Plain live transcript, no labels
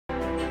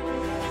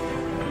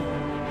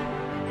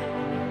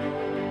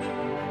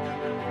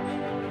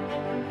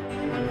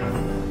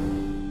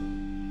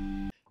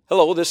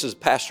Hello, this is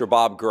Pastor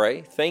Bob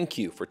Gray. Thank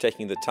you for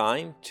taking the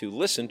time to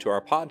listen to our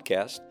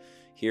podcast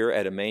here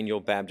at Emmanuel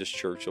Baptist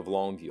Church of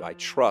Longview. I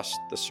trust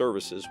the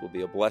services will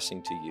be a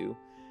blessing to you.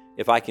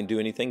 If I can do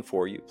anything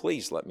for you,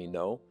 please let me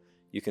know.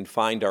 You can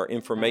find our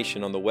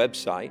information on the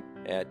website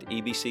at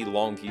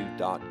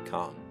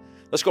ebclongview.com.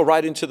 Let's go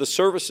right into the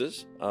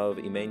services of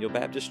Emmanuel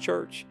Baptist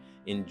Church.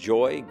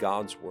 Enjoy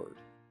God's Word.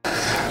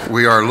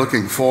 We are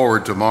looking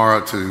forward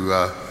tomorrow to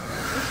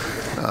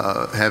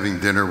having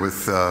dinner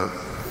with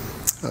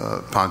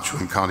Pancho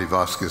and Connie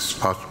Vasquez.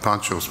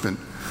 Pancho spent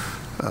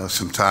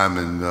some time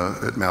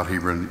at Mount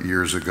Hebron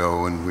years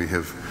ago, and we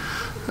have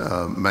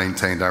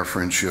maintained our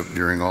friendship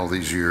during all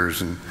these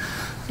years. And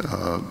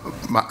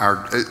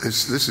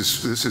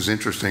this is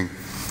interesting.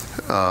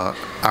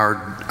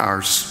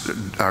 Our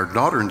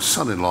daughter and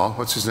son-in-law,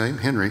 what's his name,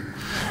 Henry,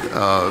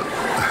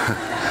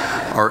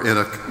 are in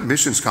a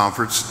missions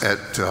conference at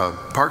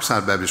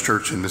Parkside Baptist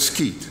Church in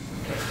Mesquite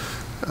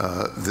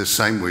this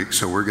same week.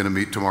 So we're going to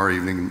meet tomorrow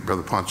evening.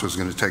 Brother Pancho is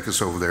going to take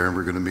us over there, and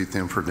we're going to meet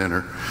them for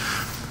dinner.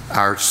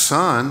 Our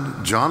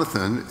son,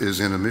 Jonathan, is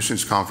in a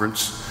missions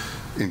conference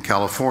in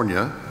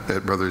California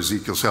at Brother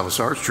Ezekiel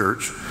Salazar's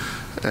church,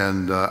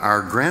 and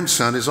our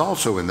grandson is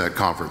also in that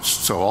conference.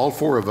 So all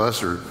four of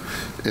us are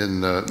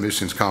in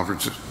missions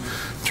conferences,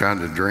 trying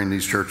to drain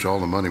these churches all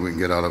the money we can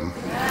get out of them.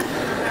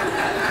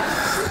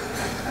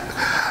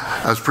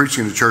 I was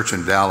preaching at a church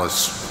in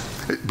Dallas.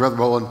 Brother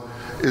Bowen,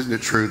 isn't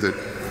it true that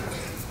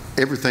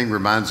everything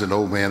reminds an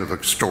old man of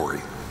a story?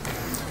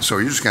 So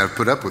you just got to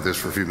put up with this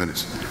for a few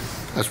minutes.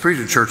 I was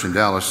preaching at a church in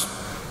Dallas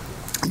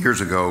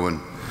years ago, and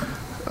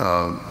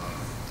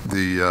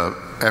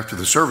after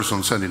the service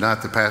on Sunday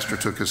night, the pastor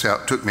took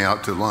me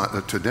out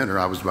to dinner.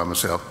 I was by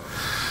myself.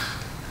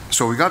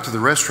 So we got to the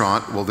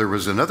restaurant. Well, there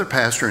was another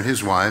pastor and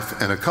his wife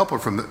and a couple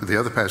from the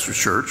other pastor's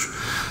church.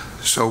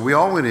 So we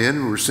all went in,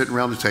 and we were sitting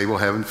around the table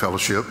having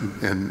fellowship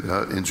and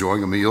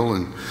enjoying a meal.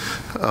 And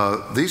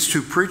these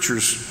two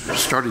preachers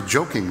started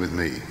joking with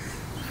me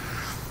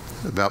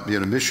about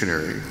being a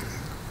missionary,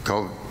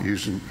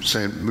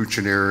 saying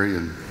missionary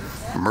and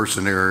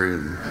mercenary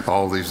and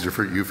all these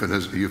different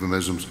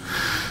euphemisms,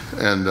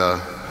 and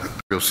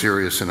real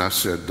serious. And I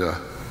said,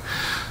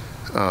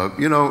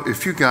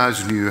 if you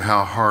guys knew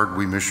how hard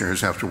we missionaries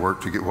have to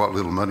work to get what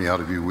little money out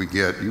of you we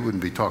get, you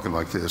wouldn't be talking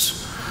like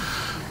this.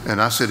 And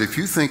I said, if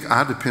you think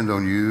I depend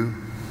on you,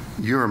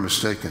 you're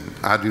mistaken.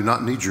 I do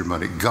not need your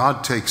money.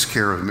 God takes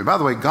care of me. By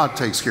the way, God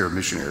takes care of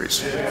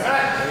missionaries.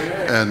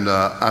 And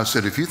I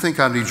said, if you think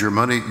I need your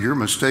money, you're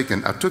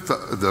mistaken. I took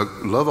the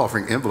love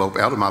offering envelope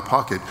out of my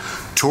pocket,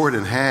 tore it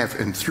in half,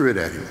 and threw it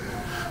at him.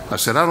 I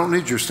said, I don't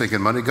need your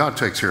stinking money. God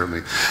takes care of me.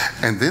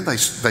 And then I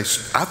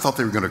thought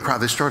they were going to cry.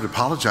 They started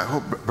apologizing. Oh,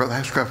 Brother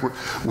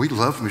Ashcraft, we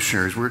love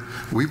missionaries.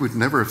 We would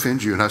never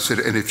offend you. And I said,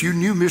 and if you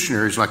knew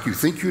missionaries like you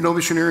think you know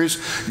missionaries,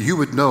 you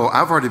would know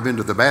I've already been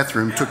to the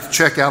bathroom, took the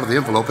check out of the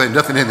envelope, and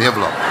nothing in the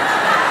envelope.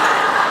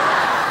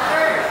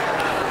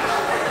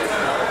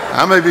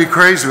 I may be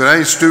crazy, but I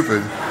ain't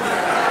stupid.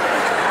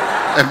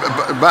 And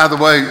by the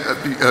way,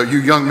 you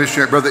young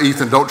missionary, Brother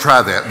Ethan, don't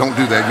try that. Don't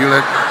do that.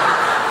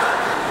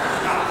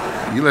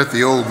 You let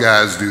the old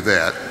guys do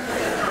that.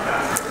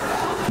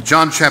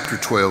 John chapter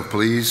 12,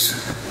 please.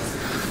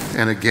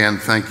 And again,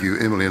 thank you.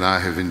 Emily and I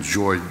have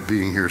enjoyed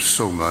being here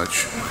so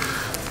much.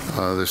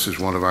 This is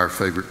one of our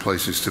favorite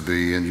places to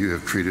be, and you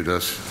have treated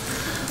us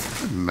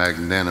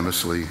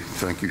magnanimously.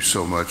 Thank you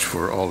so much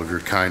for all of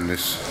your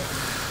kindness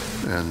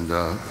and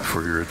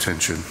for your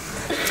attention.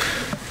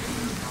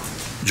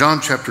 John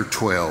chapter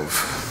 12.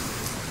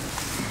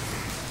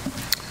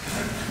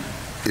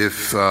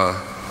 If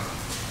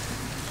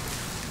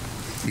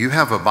you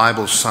have a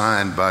Bible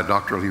signed by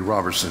Dr. Lee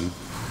Robertson,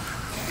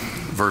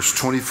 verse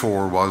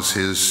 24 was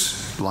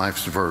his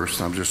life's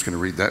verse. I'm just going to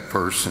read that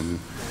verse, and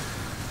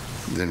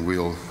then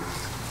we'll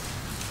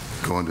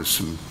go into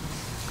something.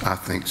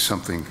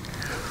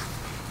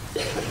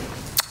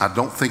 I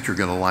don't think you're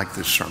going to like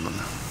this sermon.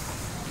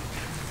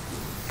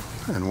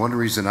 And one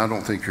reason I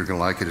don't think you're going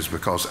to like it is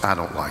because I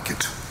don't like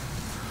it.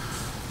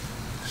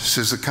 This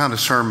is the kind of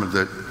sermon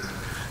that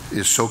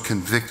is so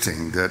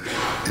convicting that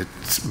it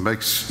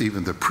makes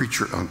even the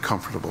preacher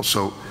uncomfortable.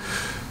 So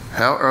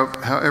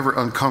however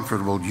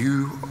uncomfortable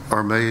you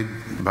are made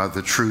by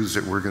the truths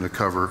that we're going to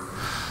cover,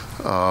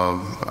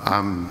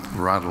 I'm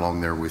right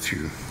along there with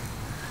you.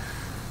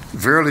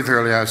 Verily,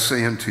 verily, I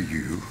say unto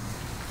you,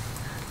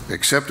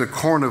 except a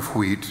corn of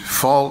wheat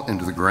fall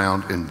into the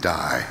ground and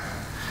die,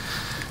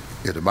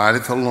 it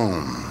abideth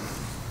alone.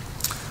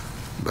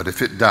 But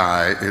if it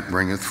die, it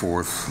bringeth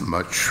forth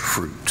much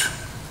fruit.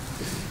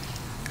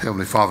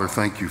 Heavenly Father,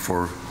 thank you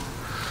for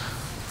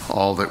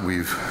all that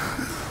we've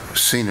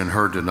seen and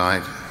heard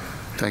tonight.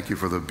 Thank you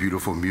for the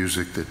beautiful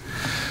music that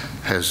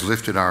has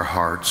lifted our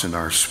hearts and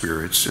our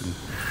spirits and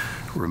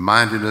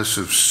reminded us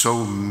of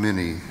so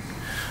many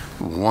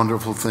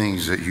wonderful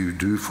things that you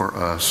do for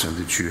us and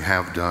that you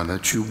have done,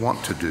 that you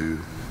want to do.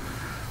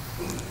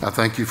 I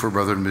thank you for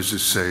Brother and Mrs.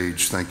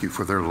 Sage. Thank you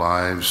for their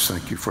lives.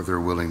 Thank you for their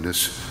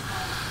willingness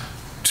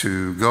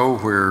to go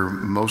where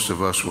most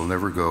of us will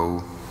never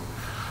go,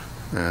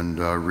 and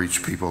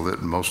reach people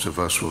that most of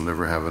us will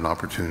never have an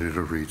opportunity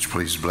to reach.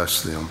 Please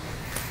bless them.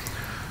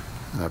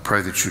 And I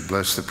pray that you'd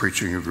bless the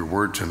preaching of your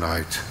word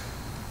tonight.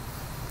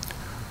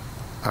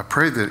 I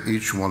pray that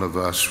each one of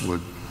us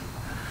would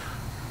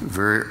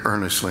very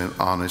earnestly and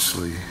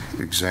honestly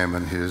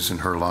examine his and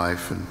her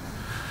life and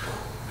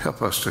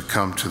help us to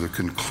come to the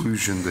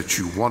conclusion that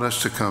you want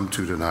us to come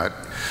to tonight.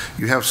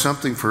 You have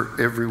something for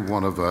every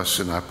one of us,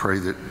 and I pray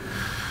that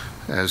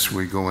as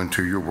we go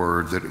into your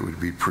word, that it would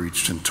be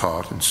preached and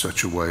taught in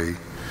such a way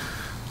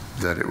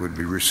that it would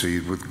be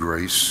received with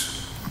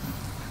grace,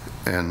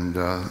 and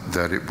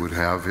that it would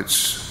have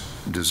its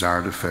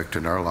desired effect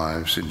in our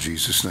lives. In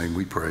Jesus' name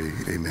we pray,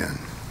 amen.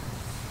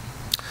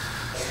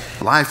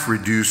 Life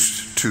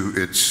reduced to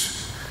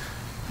its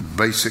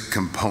basic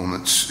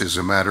components is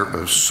a matter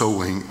of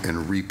sowing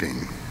and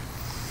reaping.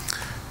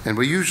 And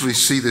we usually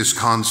see this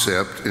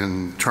concept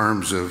in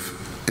terms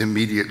of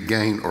immediate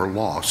gain or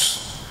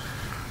loss.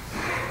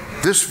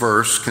 This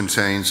verse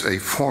contains a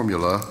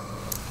formula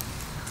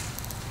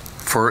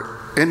for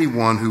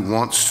anyone who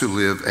wants to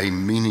live a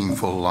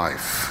meaningful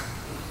life.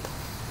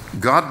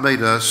 God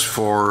made us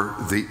for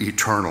the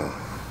eternal,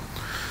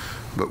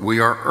 but we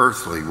are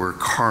earthly, we're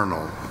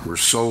carnal, we're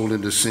sold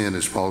into sin,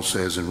 as Paul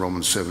says in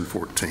Romans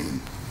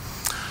 7:14.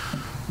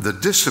 The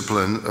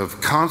discipline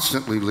of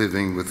constantly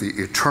living with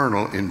the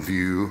eternal in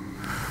view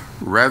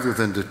rather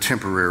than the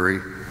temporary,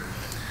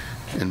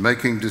 and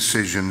making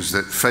decisions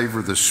that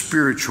favor the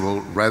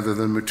spiritual rather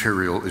than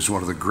material, is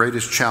one of the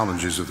greatest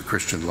challenges of the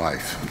Christian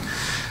life.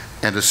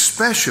 And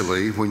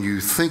especially when you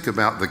think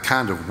about the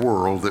kind of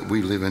world that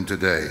we live in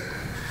today.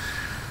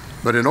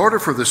 But in order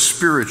for the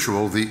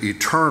spiritual, the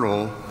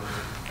eternal,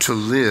 to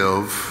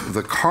live,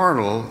 the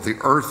carnal, the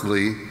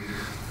earthly,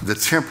 the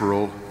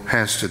temporal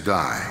has to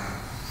die.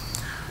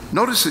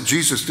 Notice that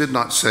Jesus did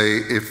not say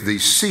if the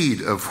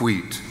seed of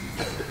wheat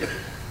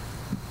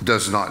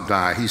does not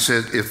die. He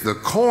said if the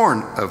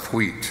corn of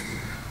wheat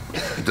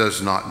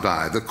does not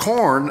die. The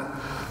corn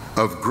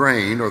of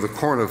grain or the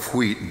corn of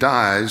wheat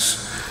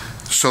dies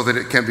so that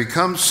it can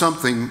become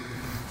something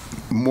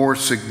more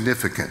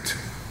significant,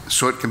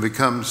 so it can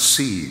become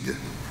seed.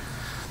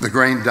 The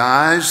grain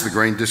dies, the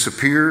grain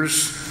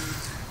disappears,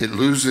 it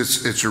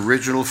loses its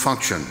original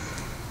function.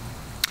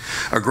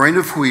 A grain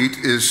of wheat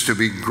is to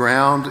be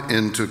ground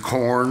into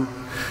corn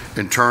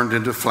and turned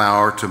into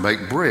flour to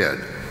make bread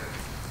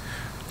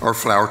or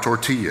flour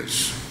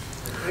tortillas.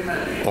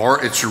 Amen.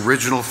 Or its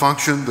original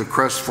function, the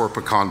crust for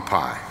pecan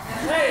pie.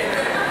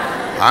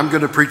 I'm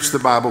going to preach the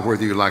Bible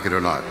whether you like it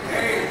or not.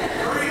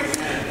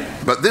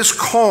 But this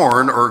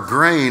corn or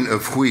grain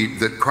of wheat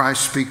that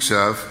Christ speaks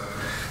of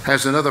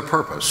has another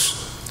purpose.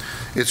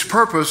 Its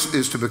purpose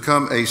is to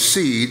become a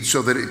seed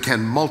so that it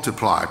can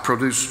multiply,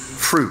 produce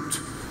fruit.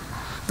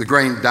 The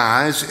grain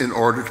dies in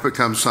order to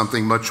become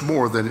something much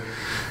more than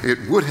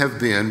it would have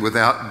been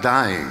without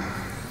dying.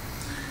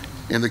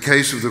 In the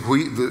case of the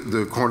wheat,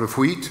 the corn of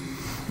wheat,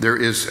 there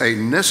is a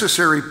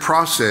necessary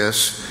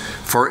process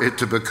for it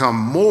to become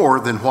more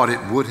than what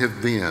it would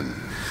have been.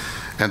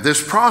 And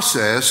this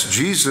process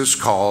Jesus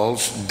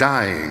calls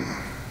dying.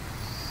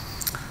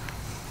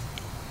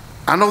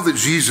 I know that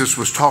Jesus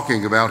was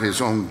talking about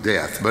his own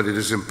death, but it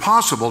is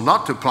impossible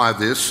not to apply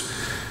this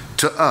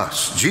to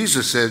us.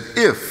 Jesus said,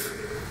 if,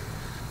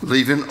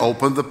 leaving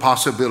open the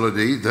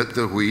possibility that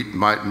the wheat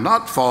might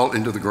not fall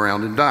into the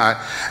ground and die.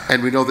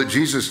 And we know that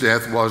Jesus'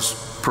 death was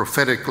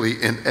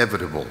prophetically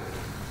inevitable.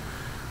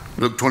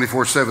 Luke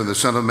 24:7, the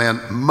Son of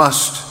Man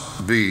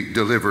must be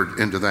delivered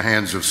into the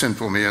hands of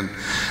sinful men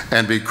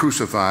and be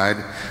crucified,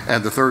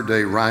 and the third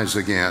day rise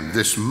again.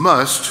 This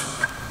must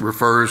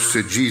refers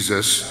to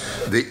Jesus.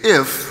 The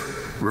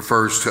if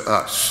refers to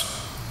us.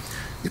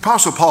 The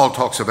Apostle Paul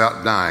talks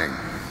about dying.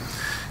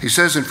 He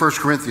says in 1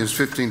 Corinthians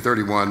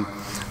 15:31,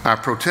 I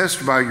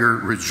protest by your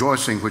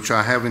rejoicing which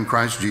I have in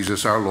Christ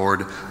Jesus our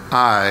Lord,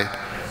 I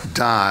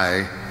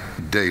die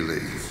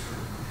daily.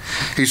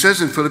 He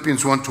says in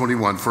Philippians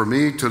 1:21, for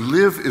me to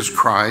live is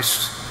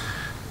Christ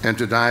and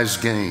to die is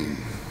gain.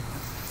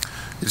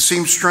 It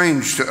seems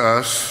strange to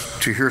us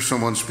to hear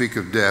someone speak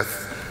of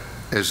death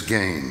as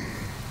gain.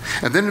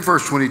 And then in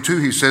verse 22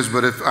 he says,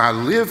 but if I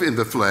live in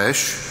the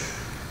flesh,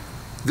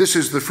 this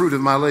is the fruit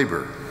of my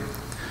labor.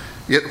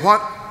 Yet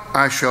what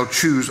I shall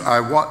choose I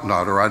wot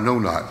not, or I know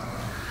not.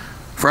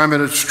 For I am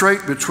in a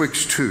strait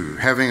betwixt two,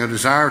 having a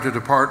desire to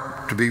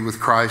depart to be with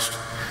Christ,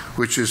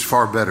 which is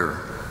far better.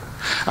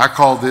 I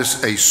call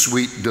this a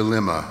sweet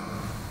dilemma.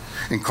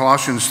 In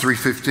Colossians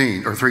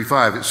 3:15 or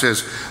 3:5, it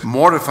says,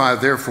 mortify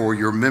therefore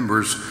your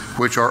members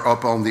which are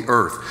up on the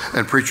earth.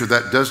 And preacher,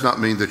 that does not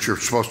mean that you're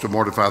supposed to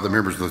mortify the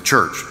members of the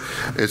church.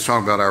 It's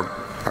talking about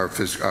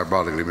our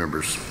bodily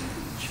members.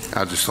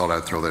 I just thought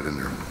I'd throw that in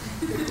there.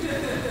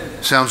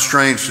 Sounds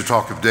strange to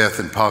talk of death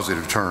in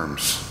positive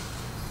terms.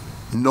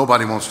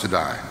 Nobody wants to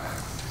die.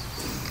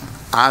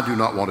 I do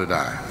not want to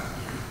die.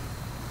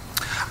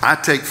 I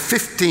take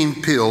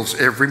 15 pills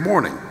every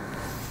morning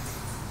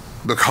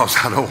because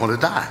I don't want to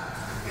die.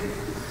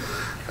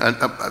 And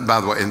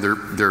by the way, and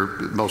they're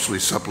mostly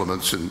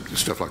supplements and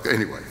stuff like that.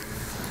 Anyway,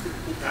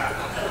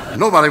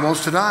 Nobody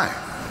wants to die.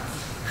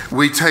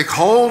 We take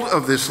hold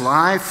of this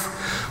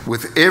life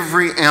with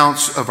every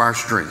ounce of our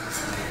strength.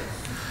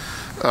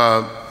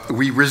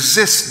 We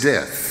resist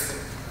death.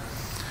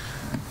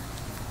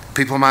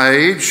 People my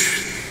age,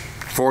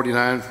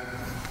 49,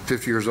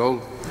 50 years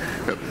old,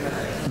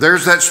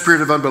 there's that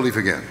spirit of unbelief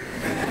again.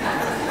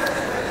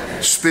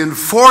 Spend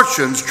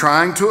fortunes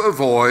trying to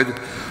avoid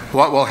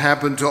what will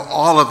happen to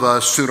all of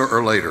us sooner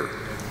or later.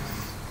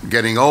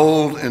 Getting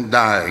old and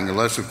dying,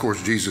 unless, of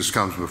course, Jesus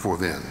comes before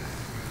then.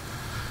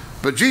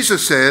 But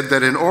Jesus said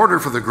that in order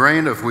for the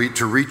grain of wheat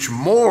to reach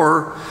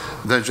more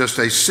than just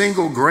a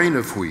single grain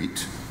of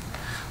wheat,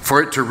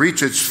 for it to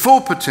reach its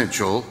full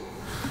potential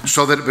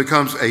so that it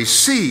becomes a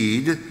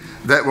seed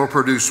that will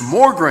produce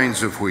more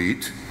grains of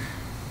wheat,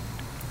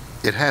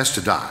 it has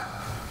to die.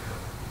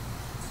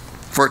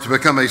 For it to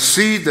become a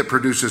seed that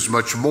produces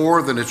much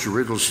more than its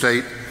original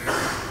state,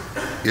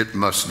 it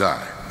must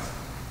die.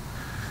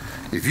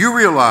 If you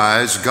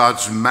realize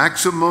God's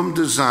maximum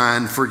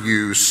design for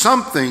you,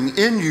 something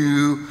in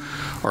you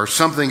or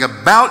something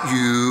about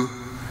you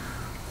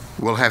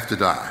will have to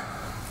die.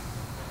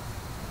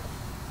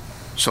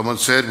 Someone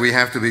said we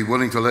have to be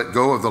willing to let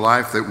go of the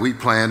life that we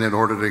plan in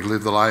order to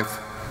live the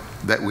life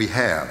that we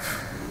have.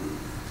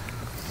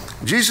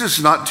 Jesus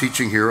is not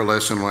teaching here a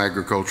lesson on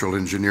agricultural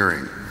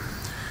engineering.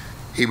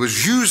 He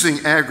was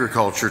using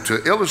agriculture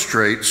to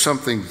illustrate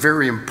something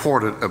very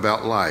important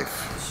about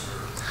life.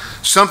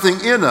 Something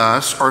in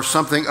us or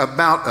something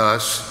about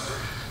us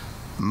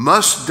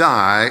must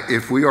die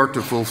if we are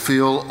to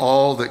fulfill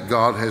all that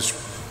God has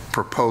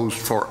proposed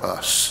for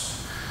us.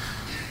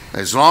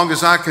 As long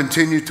as I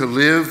continue to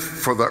live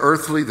for the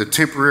earthly, the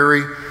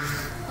temporary,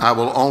 I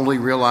will only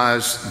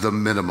realize the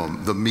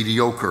minimum, the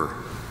mediocre,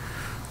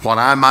 what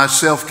I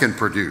myself can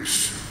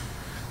produce.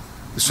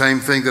 The same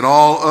thing that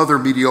all other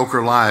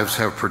mediocre lives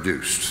have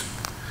produced.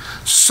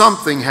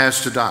 Something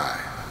has to die.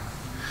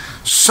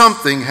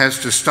 Something has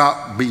to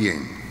stop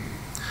being.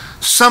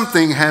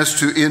 Something has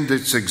to end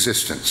its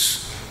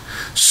existence.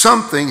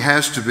 Something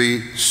has to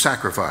be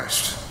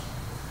sacrificed.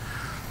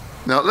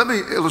 Now, let me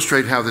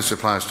illustrate how this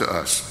applies to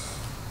us.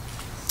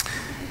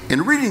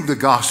 In reading the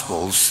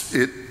Gospels,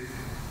 it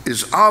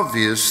is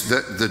obvious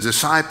that the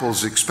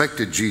disciples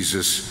expected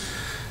Jesus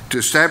to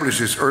establish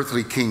his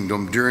earthly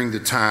kingdom during the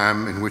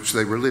time in which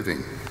they were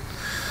living.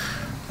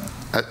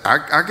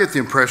 I get the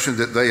impression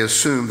that they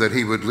assumed that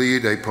he would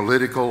lead a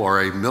political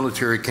or a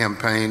military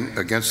campaign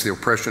against the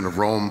oppression of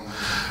Rome,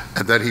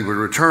 and that he would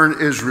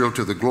return Israel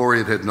to the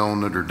glory it had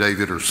known under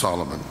David or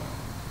Solomon.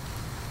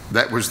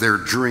 That was their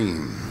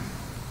dream.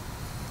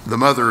 The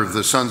mother of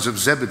the sons of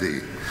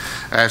Zebedee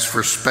asked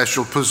for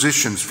special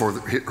positions for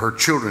her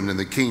children in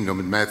the kingdom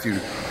in Matthew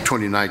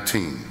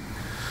 20:19.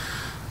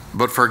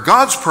 But for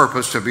God's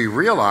purpose to be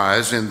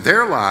realized in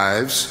their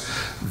lives,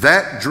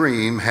 that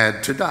dream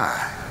had to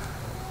die.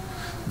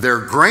 Their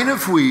grain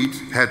of wheat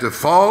had to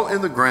fall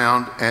in the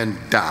ground and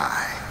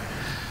die.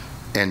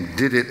 And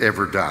did it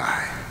ever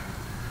die?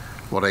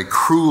 What a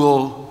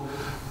cruel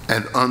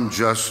and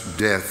unjust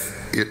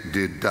death it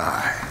did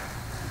die.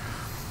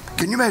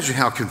 Can you imagine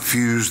how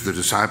confused the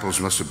disciples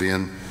must have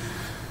been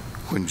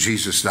when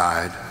Jesus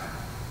died?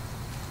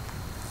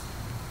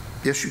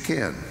 Yes, you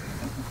can.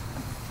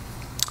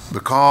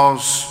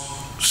 Because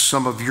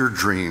some of your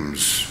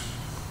dreams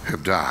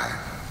have died,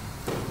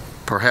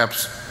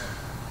 perhaps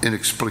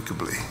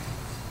inexplicably.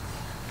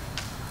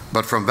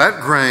 But from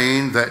that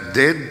grain, that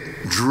dead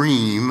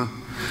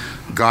dream,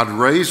 God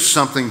raised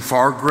something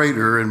far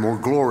greater and more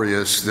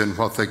glorious than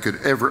what they could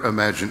ever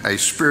imagine, a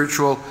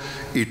spiritual,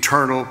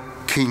 eternal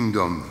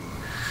kingdom.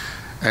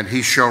 And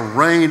he shall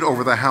reign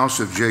over the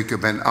house of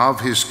Jacob, and of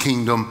his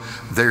kingdom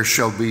there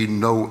shall be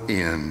no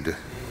end.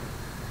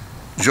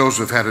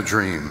 Joseph had a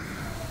dream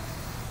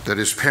that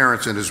his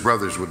parents and his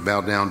brothers would bow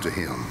down to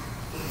him.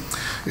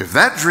 If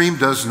that dream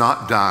does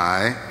not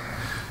die,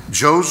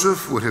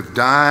 Joseph would have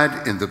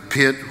died in the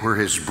pit where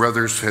his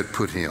brothers had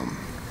put him.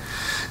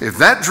 If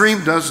that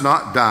dream does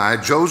not die,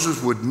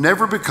 Joseph would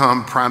never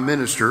become prime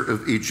minister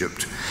of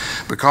Egypt,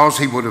 because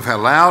he would have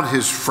allowed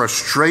his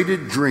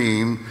frustrated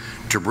dream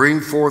to bring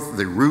forth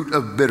the root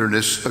of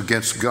bitterness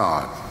against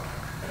God.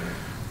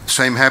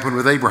 Same happened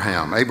with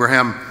Abraham.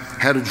 Abraham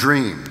had a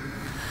dream.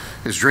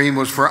 His dream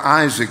was for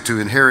Isaac to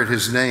inherit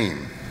his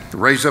name, to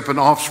raise up an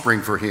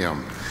offspring for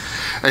him.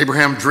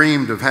 Abraham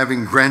dreamed of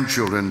having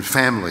grandchildren and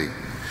family.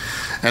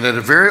 And at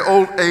a very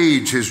old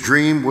age, his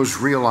dream was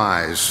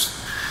realized.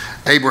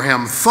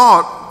 Abraham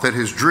thought that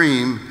his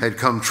dream had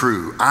come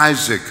true.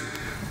 Isaac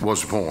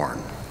was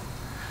born.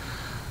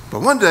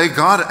 But one day,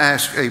 God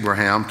asked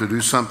Abraham to do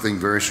something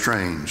very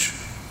strange.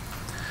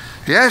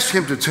 He asked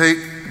him to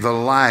take the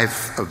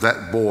life of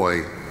that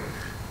boy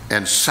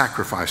and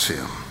sacrifice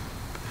him.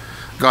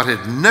 God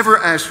had never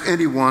asked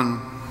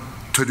anyone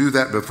to do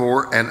that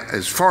before, and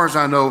as far as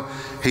I know,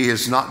 he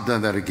has not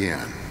done that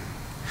again.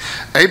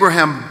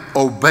 Abraham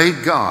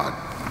obeyed God.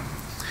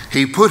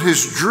 He put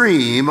his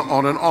dream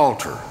on an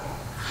altar.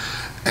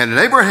 And in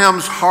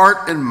Abraham's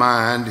heart and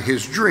mind,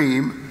 his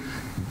dream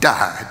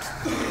died.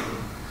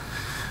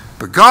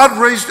 But God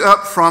raised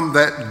up from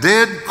that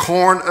dead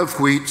corn of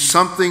wheat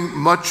something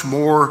much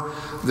more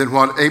than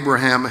what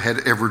Abraham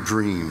had ever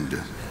dreamed.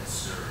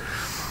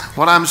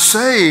 What I'm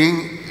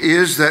saying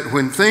is that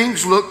when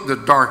things look the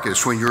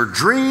darkest, when your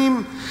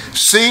dream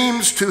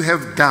seems to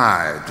have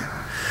died,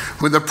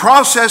 when the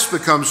process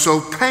becomes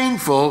so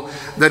painful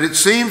that it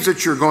seems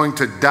that you're going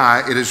to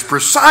die, it is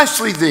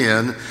precisely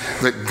then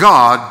that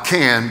God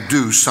can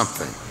do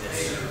something.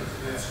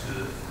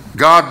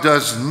 God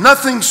does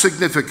nothing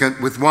significant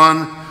with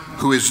one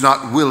who is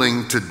not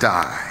willing to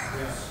die.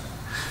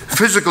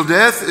 Physical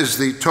death is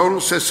the total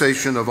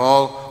cessation of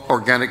all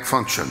organic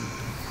function.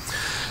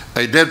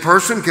 A dead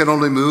person can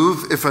only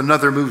move if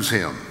another moves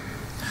him.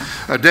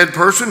 A dead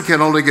person can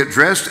only get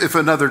dressed if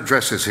another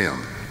dresses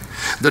him.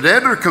 The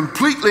dead are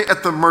completely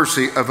at the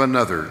mercy of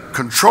another,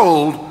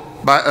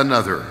 controlled by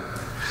another.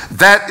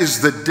 That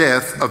is the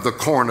death of the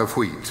corn of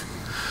wheat.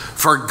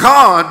 For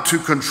God to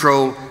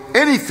control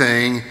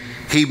anything,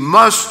 he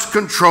must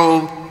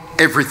control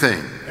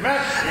everything.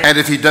 Amen. And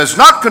if he does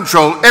not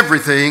control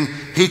everything,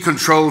 he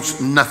controls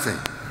nothing.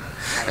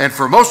 And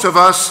for most of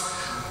us,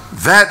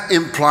 that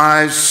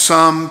implies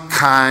some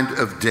kind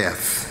of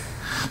death.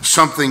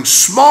 Something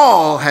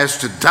small has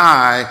to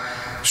die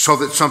so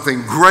that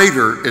something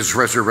greater is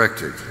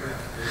resurrected.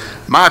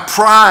 My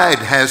pride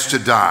has to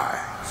die.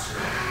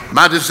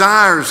 My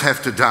desires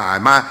have to die.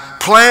 My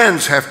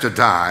plans have to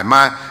die.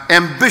 My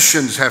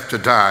ambitions have to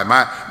die.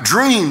 My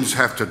dreams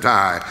have to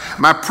die.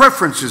 My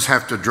preferences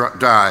have to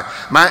die.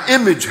 My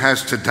image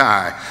has to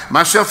die.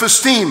 My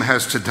self-esteem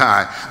has to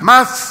die.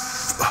 My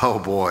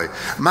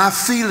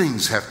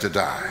feelings have to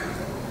die.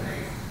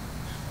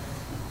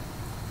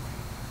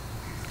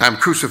 I'm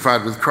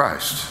crucified with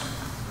Christ.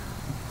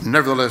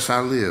 Nevertheless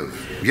I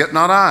live, yet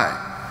not I,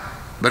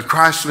 but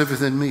Christ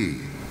liveth in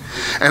me.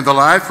 And the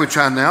life which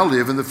I now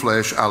live in the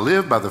flesh, I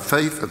live by the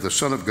faith of the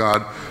Son of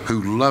God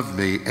who loved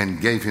me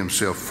and gave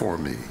himself for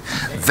me.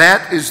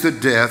 That is the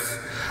death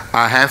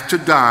I have to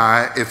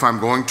die if I'm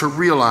going to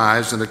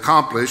realize and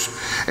accomplish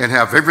and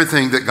have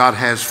everything that God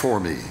has for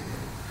me.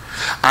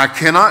 I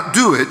cannot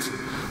do it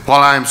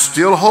while I am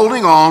still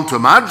holding on to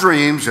my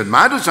dreams and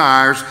my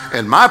desires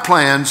and my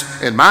plans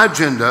and my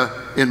agenda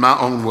in my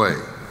own way.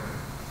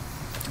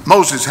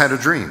 Moses had a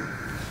dream.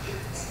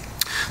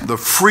 The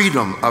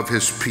freedom of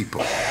his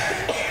people.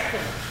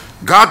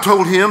 God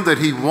told him that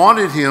he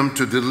wanted him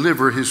to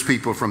deliver his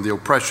people from the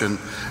oppression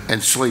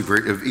and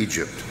slavery of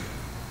Egypt.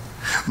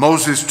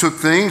 Moses took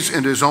things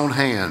in his own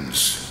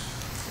hands.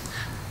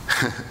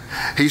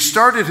 He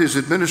started his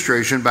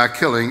administration by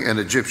killing an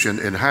Egyptian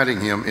and hiding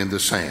him in the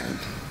sand.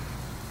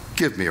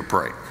 Give me a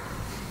break.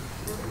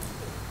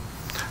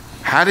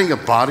 Hiding a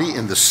body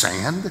in the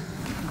sand?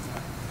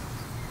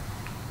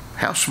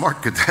 How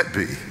smart could that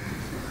be?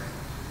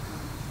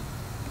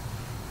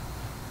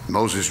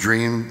 Moses'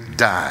 dream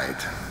died.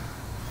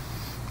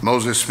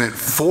 Moses spent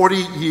 40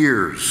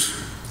 years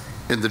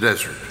in the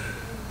desert.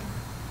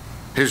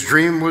 His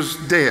dream was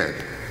dead.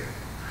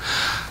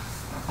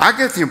 I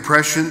get the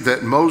impression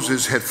that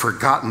Moses had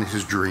forgotten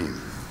his dream.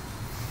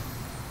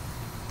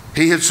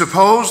 He had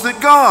supposed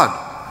that God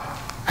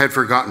had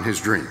forgotten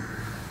his dream.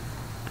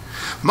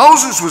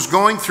 Moses was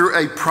going through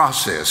a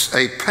process,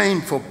 a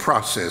painful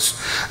process,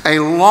 a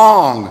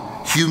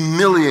long,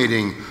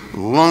 humiliating,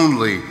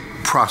 lonely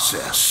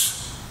process.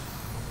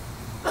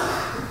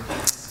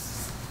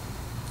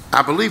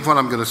 I believe what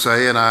I'm going to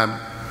say, and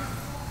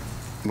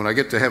when I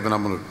get to heaven,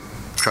 I'm going to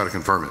try to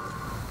confirm it.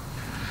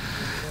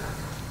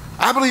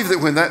 I believe that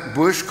when that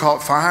bush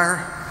caught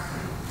fire,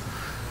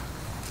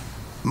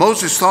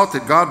 Moses thought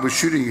that God was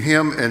shooting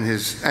him and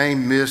his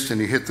aim missed and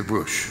he hit the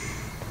bush.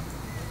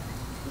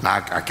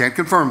 Now, I can't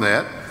confirm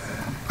that.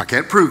 I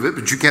can't prove it,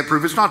 but you can't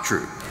prove it's not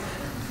true.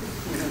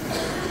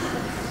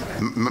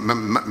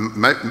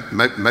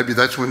 Maybe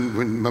that's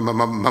when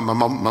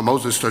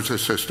Moses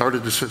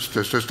started to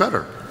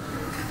stutter.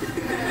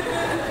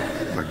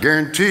 I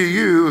guarantee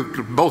you,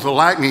 if both of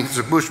lightning hits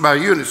a bush by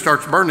you and it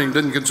starts burning,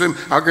 doesn't consume,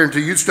 I'll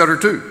guarantee you'd stutter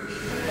too.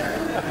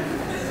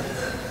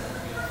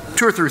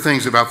 2 or 3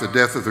 things about the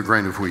death of the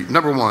grain of wheat.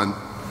 Number one,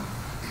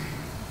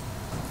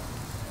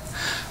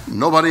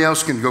 nobody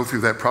else can go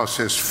through that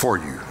process for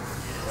you.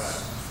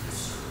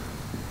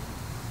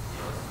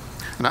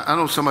 And I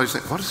know somebody's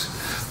saying, what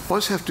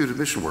does it have to do to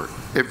mission work?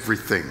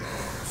 Everything.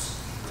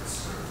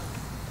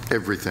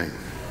 Everything.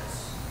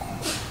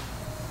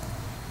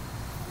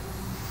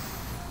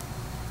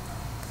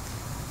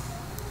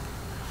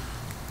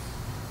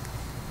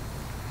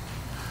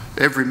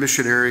 Every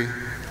missionary,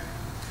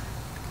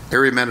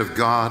 every man of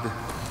God,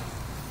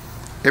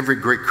 every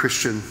great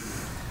Christian,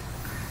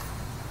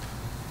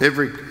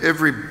 every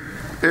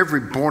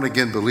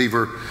born-again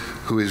believer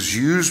who is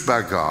used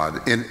by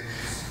God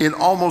in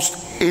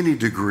almost any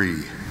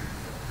degree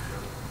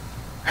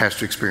has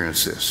to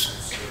experience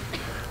this.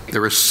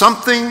 There is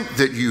something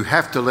that you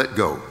have to let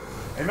go.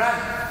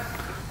 Amen.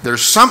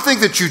 There's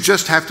something that you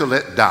just have to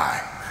let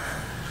die.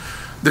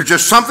 There's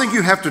just something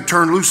you have to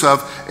turn loose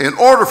of in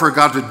order for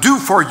God to do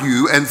for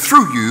you and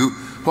through you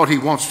what he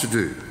wants to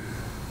do.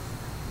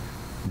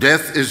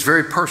 Death is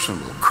very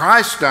personal.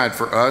 Christ died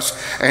for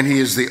us, and he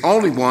is the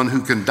only one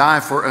who can die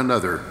for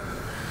another.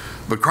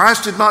 But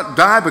Christ did not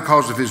die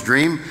because of his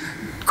dream.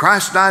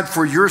 Christ died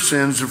for your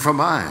sins and for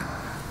mine.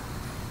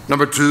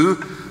 Number two,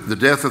 the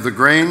death of the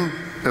grain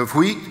of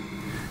wheat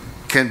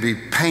can be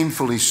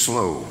painfully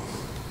slow.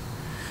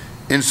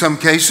 In some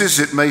cases,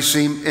 it may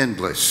seem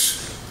endless.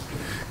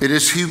 It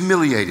is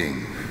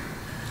humiliating.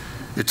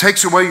 It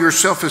takes away your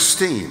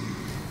self-esteem.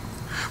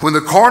 When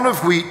the corn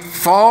of wheat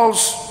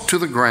falls to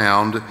the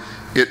ground,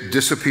 it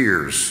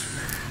disappears.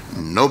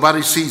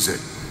 Nobody sees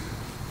it.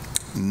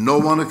 No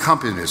one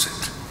accompanies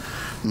it.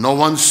 No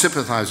one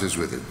sympathizes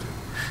with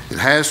it. It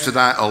has to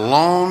die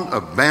alone,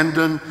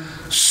 abandoned,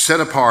 set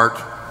apart,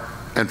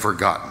 and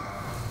forgotten.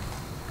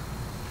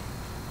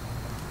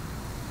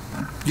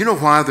 You know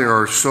why there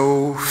are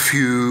so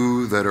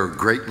few that are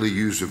greatly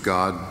used of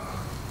God?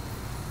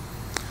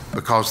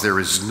 Because there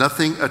is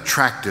nothing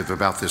attractive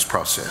about this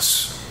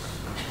process.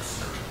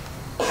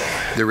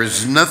 There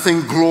is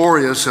nothing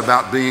glorious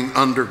about being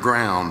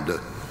underground.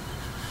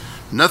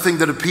 Nothing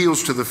that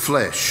appeals to the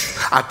flesh.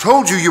 I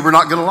told you you were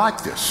not going to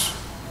like this.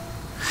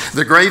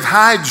 The grave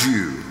hides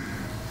you.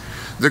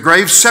 The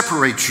grave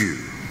separates you.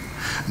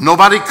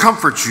 Nobody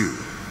comforts you.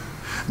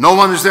 No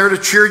one is there to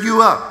cheer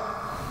you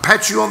up,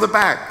 pat you on the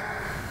back,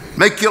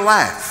 make you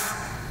laugh.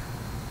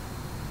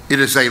 It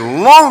is a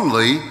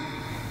lonely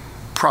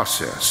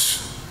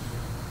process.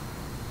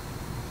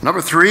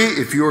 Number three,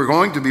 if you are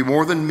going to be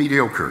more than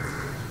mediocre,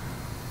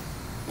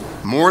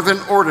 more than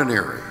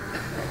ordinary,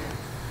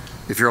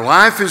 if your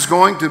life is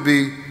going to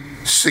be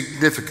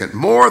significant,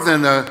 more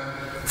than a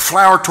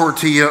flour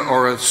tortilla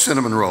or a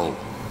cinnamon roll,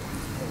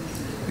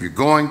 you're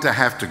going to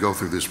have to go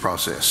through this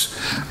process.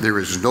 There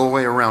is no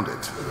way around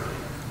it.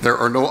 There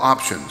are no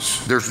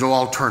options. There's no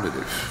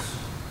alternative.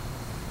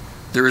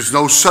 There is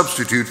no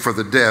substitute for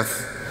the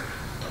death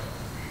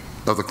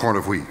of the corn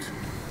of wheat.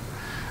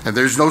 And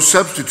there's no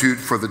substitute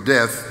for the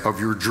death of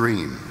your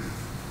dream.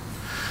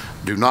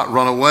 Do not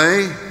run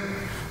away.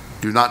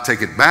 Do not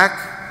take it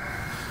back.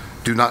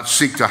 Do not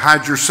seek to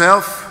hide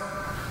yourself.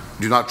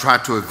 Do not try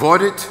to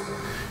avoid it.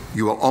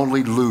 You will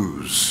only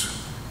lose.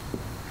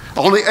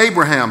 Only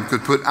Abraham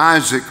could put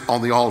Isaac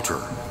on the altar.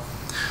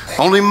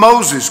 Only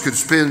Moses could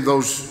spend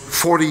those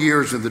 40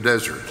 years in the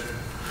desert.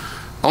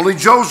 Only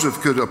Joseph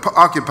could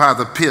occupy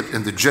the pit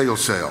in the jail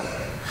cell.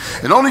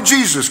 And only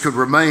Jesus could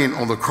remain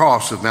on the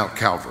cross of Mount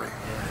Calvary.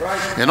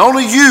 And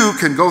only you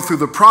can go through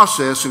the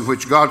process in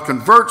which God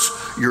converts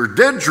your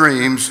dead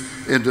dreams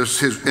into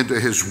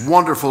his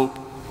wonderful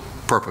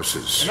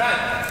purposes.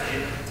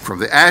 Amen. From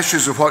the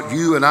ashes of what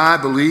you and I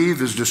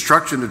believe is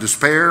destruction and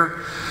despair,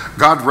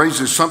 God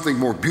raises something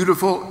more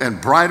beautiful and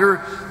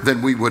brighter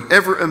than we would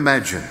ever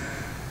imagine.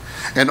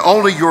 And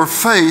only your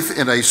faith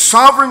in a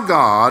sovereign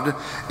God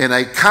and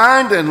a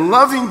kind and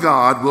loving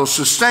God will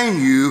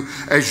sustain you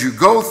as you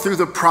go through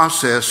the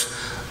process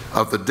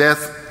of the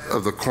death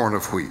of the corn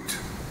of wheat.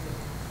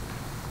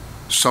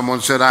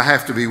 Someone said, I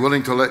have to be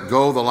willing to let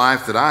go of the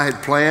life that I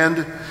had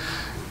planned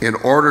in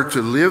order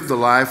to live the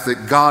life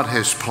that God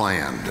has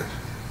planned.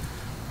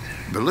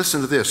 But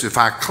listen to this. If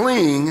I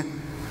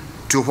cling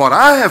to what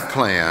I have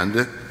planned,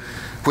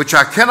 which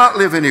I cannot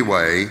live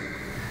anyway,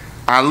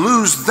 I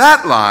lose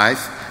that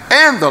life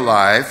and the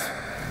life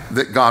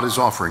that God is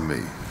offering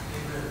me.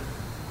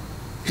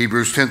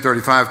 Hebrews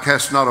 10:35,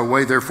 cast not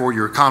away therefore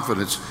your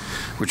confidence,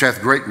 which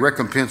hath great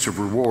recompense of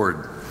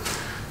reward.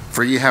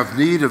 For ye have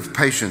need of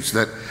patience,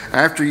 that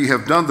after ye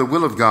have done the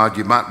will of God,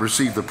 ye might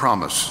receive the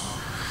promise.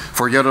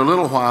 For yet a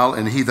little while,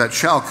 and he that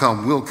shall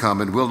come will come,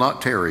 and will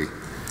not tarry.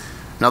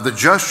 Now the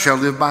just shall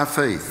live by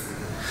faith.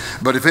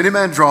 But if any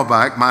man draw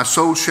back, my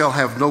soul shall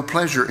have no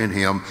pleasure in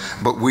him.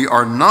 But we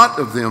are not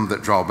of them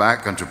that draw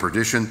back unto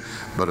perdition,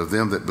 but of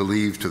them that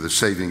believe to the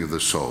saving of the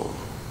soul.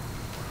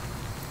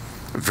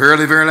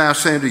 Verily, verily, I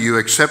say unto you,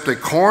 except a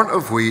corn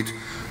of wheat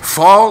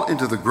fall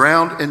into the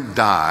ground and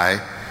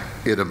die,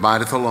 it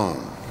abideth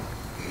alone.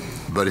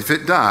 But if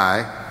it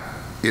die,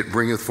 it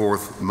bringeth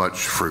forth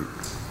much fruit.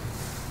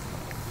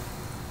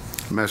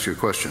 Let me ask you a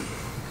question.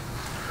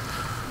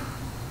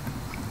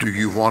 Do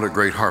you want a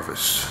great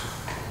harvest?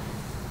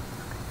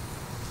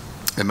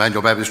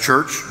 Emmanuel Baptist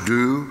Church,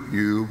 do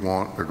you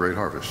want a great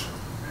harvest?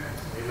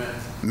 Amen.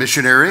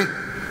 Missionary,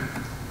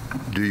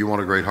 do you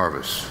want a great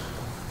harvest?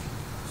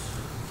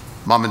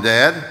 Mom and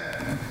Dad,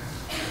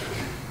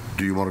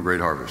 do you want a great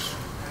harvest?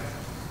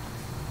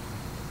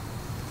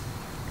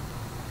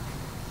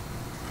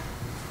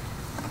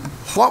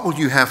 What will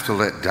you have to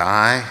let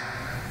die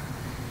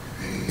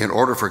in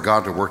order for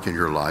God to work in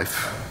your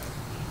life?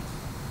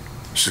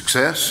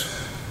 Success?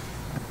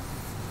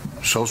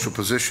 Social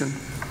position?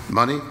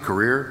 Money?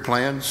 Career?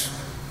 Plans?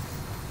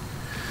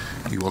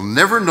 You will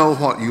never know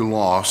what you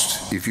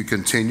lost if you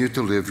continue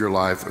to live your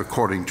life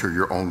according to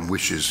your own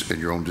wishes and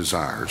your own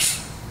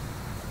desires.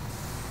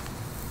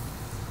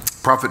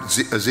 Prophet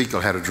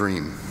Ezekiel had a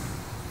dream.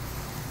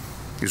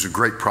 He was a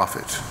great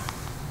prophet,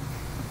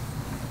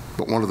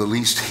 but one of the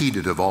least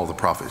heeded of all the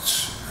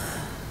prophets.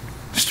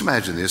 Just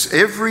imagine this.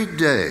 Every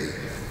day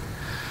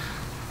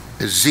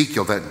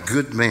Ezekiel, that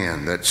good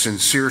man, that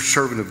sincere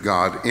servant of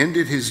God,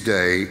 ended his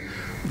day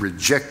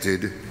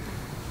rejected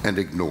and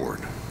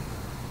ignored.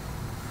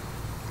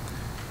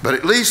 But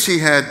at least he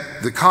had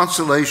the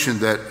consolation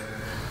that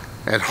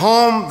at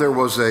home there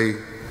was a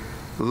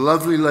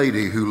lovely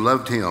lady who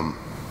loved him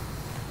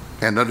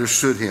and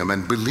understood him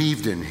and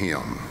believed in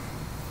him.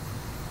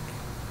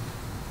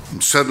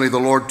 And suddenly the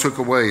Lord took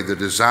away the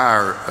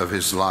desire of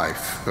his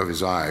life, of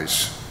his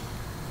eyes.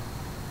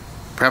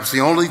 Perhaps the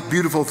only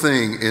beautiful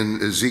thing in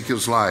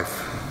Ezekiel's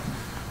life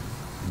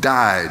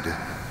died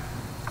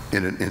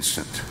in an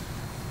instant.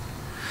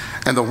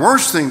 And the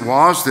worst thing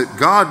was that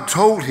God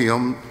told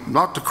him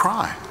not to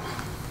cry,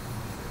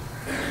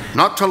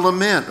 not to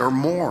lament or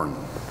mourn,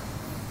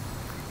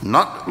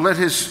 not let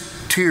his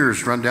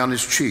tears run down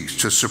his cheeks,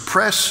 to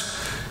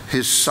suppress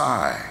his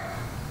sigh.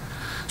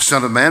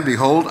 Son of man,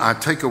 behold, I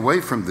take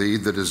away from thee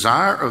the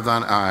desire of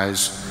thine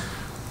eyes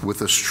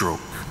with a stroke.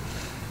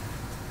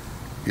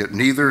 Yet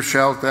neither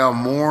shalt thou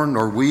mourn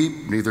nor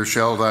weep, neither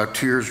shall thy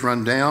tears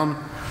run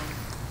down.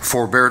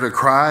 Forbear to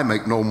cry,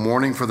 make no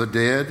mourning for the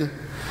dead.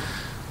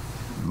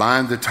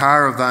 Bind the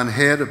tire of thine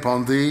head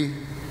upon thee,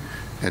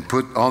 and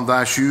put on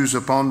thy shoes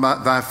upon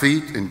thy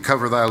feet, and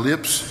cover thy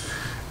lips,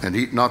 and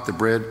eat not the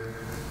bread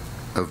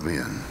of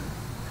men.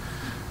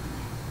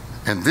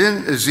 And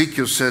then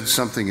Ezekiel said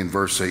something in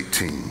verse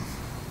 18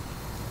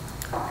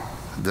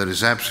 that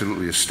is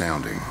absolutely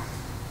astounding.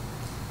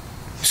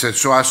 He said,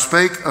 So I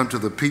spake unto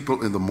the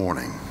people in the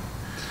morning,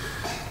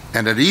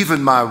 and at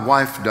even my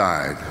wife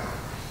died,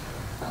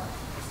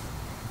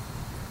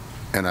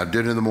 and I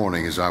did in the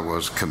morning as I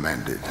was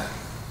commanded.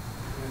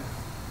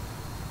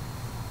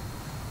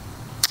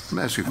 Let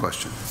me ask you a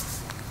question.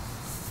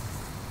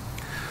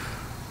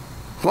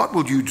 What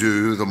will you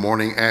do the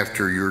morning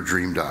after your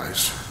dream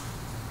dies?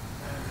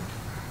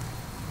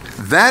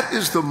 That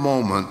is the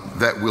moment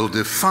that will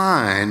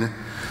define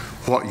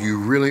what you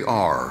really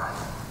are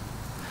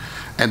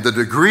and the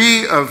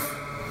degree of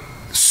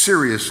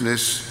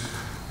seriousness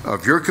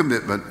of your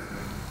commitment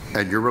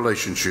and your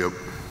relationship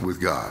with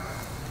God.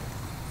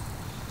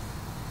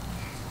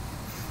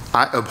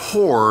 I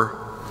abhor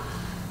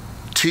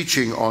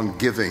teaching on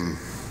giving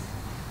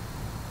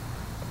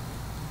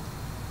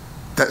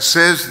that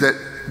says that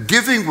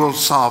giving will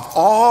solve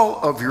all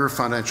of your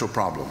financial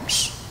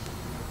problems.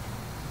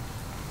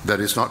 That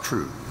is not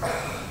true.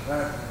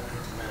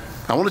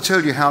 I want to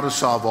tell you how to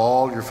solve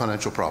all your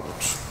financial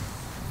problems.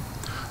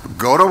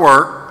 Go to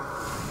work,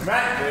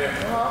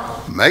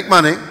 make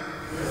money,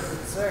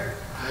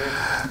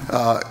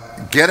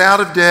 get out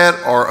of debt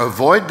or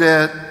avoid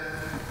debt,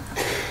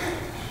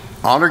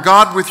 honor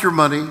God with your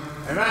money,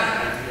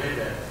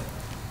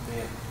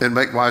 and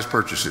make wise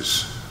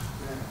purchases.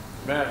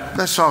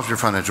 That solves your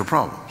financial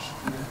problems.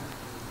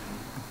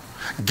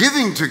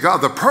 Giving to God,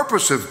 the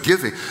purpose of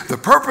giving, the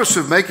purpose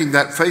of making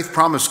that faith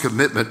promise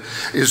commitment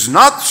is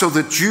not so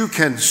that you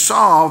can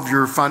solve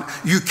your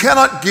you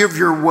cannot give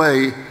your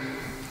way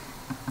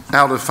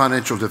out of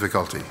financial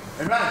difficulty.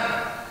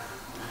 Amen.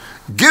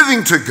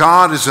 Giving to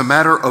God is a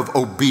matter of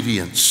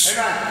obedience.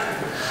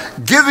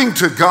 Amen. Giving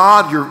to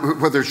God,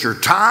 whether it's your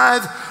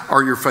tithe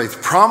or your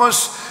faith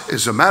promise,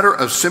 is a matter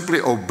of simply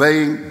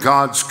obeying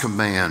God's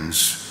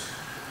commands.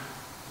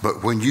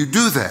 But when you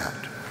do that,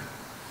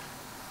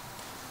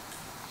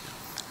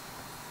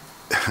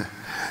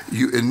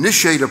 you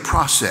initiate a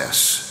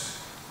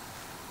process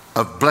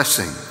of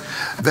blessing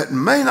that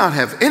may not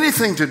have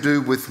anything to do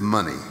with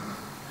money,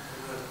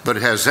 but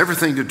it has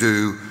everything to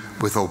do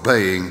with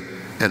obeying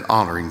and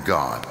honoring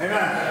God.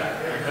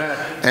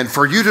 Amen. And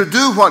for you to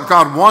do what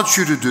God wants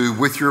you to do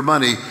with your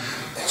money,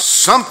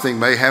 something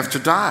may have to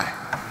die.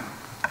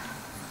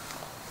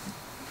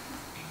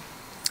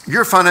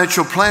 Your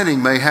financial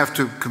planning may have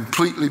to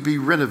completely be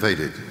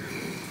renovated.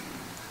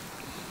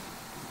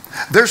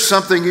 There's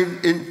something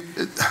in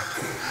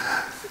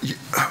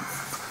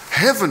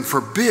heaven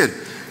forbid,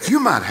 you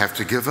might have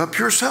to give up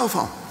your cell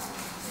phone.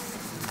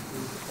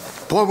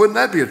 Boy, wouldn't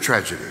that be a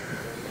tragedy?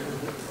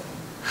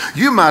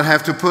 You might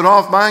have to put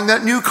off buying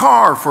that new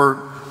car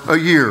for a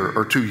year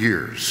or 2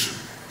 years.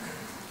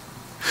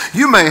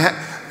 You may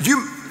have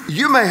to,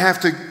 you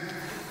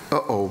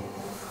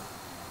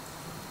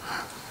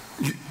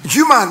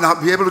might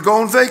not be able to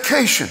go on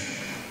vacation.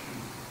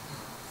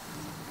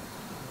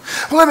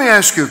 Well, let me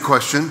ask you a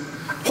question.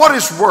 What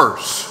is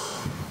worse?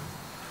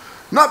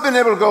 Not being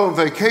able to go on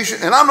vacation,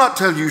 and I'm not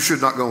telling you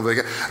should not go on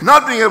vacation,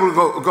 not being able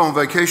to go on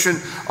vacation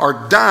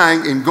or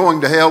dying and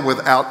going to hell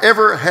without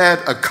ever had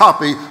a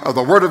copy of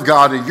the Word of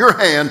God in your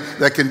hand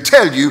that can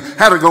tell you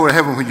how to go to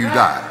heaven when you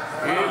die.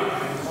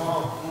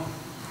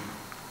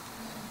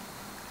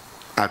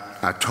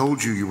 I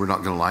told you were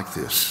not going to like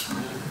this.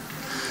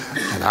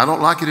 And I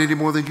don't like it any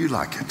more than you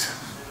like it.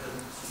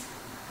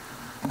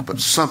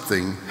 But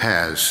something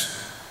has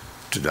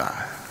to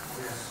die.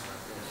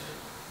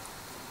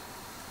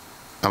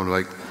 I'm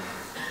going to make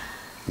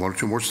one or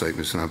two more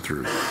statements and I'm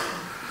through.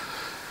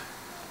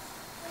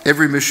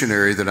 Every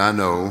missionary that I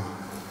know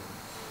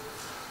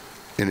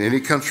in any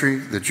country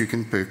that you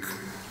can pick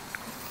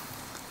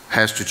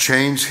has to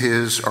change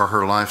his or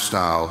her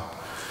lifestyle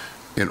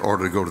in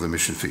order to go to the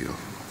mission field?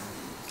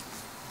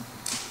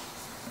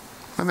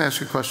 Let me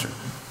ask you a question.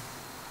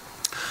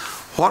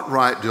 What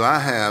right do I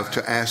have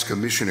to ask a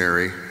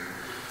missionary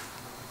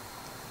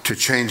to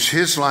change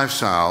his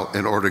lifestyle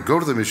in order to go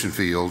to the mission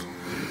field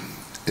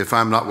if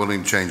I'm not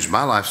willing to change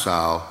my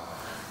lifestyle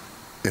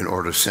in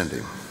order to send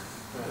him?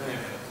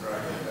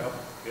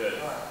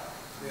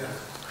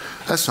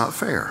 That's not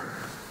fair.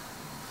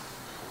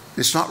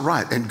 It's not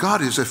right. And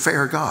God is a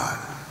fair God.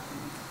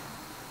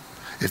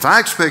 If I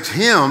expect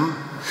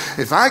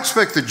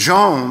the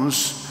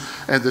Jones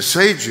and the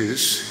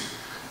Sages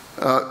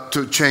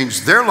to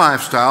change their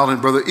lifestyle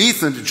and Brother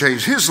Ethan to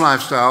change his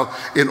lifestyle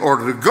in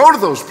order to go to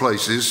those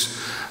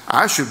places,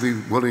 I should be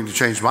willing to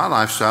change my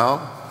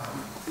lifestyle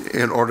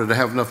in order to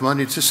have enough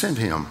money to send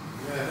him.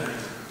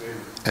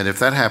 And if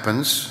that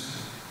happens,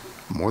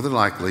 more than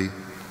likely,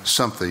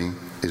 something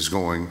is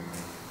going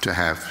to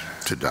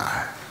have to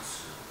die.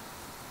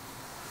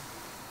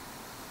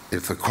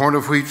 If the corn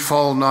of wheat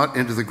fall not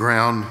into the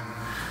ground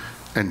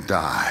and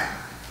die,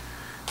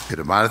 it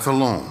abideth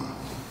alone.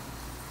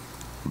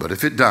 But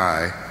if it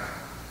die,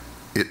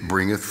 it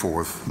bringeth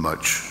forth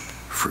much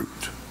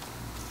fruit.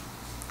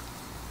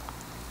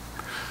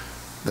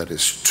 That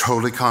is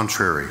totally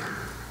contrary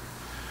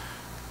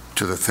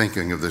to the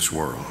thinking of this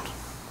world.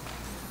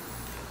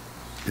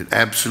 It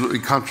absolutely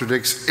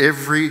contradicts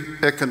every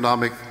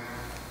economic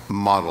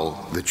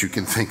model that you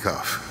can think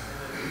of.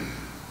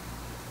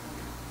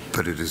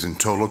 But it is in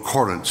total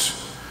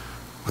accordance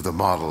with the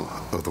model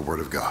of the Word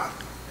of God.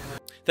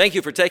 Thank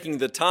you for taking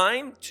the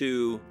time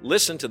to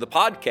listen to the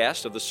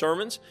podcast of the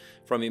sermons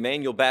from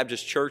Emmanuel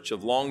Baptist Church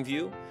of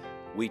Longview.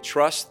 We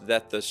trust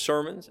that the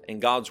sermons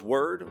and God's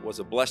Word was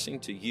a blessing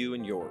to you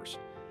and yours.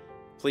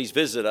 Please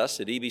visit us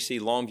at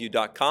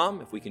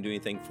ebclongview.com. If we can do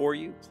anything for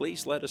you,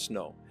 please let us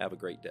know. Have a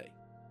great day.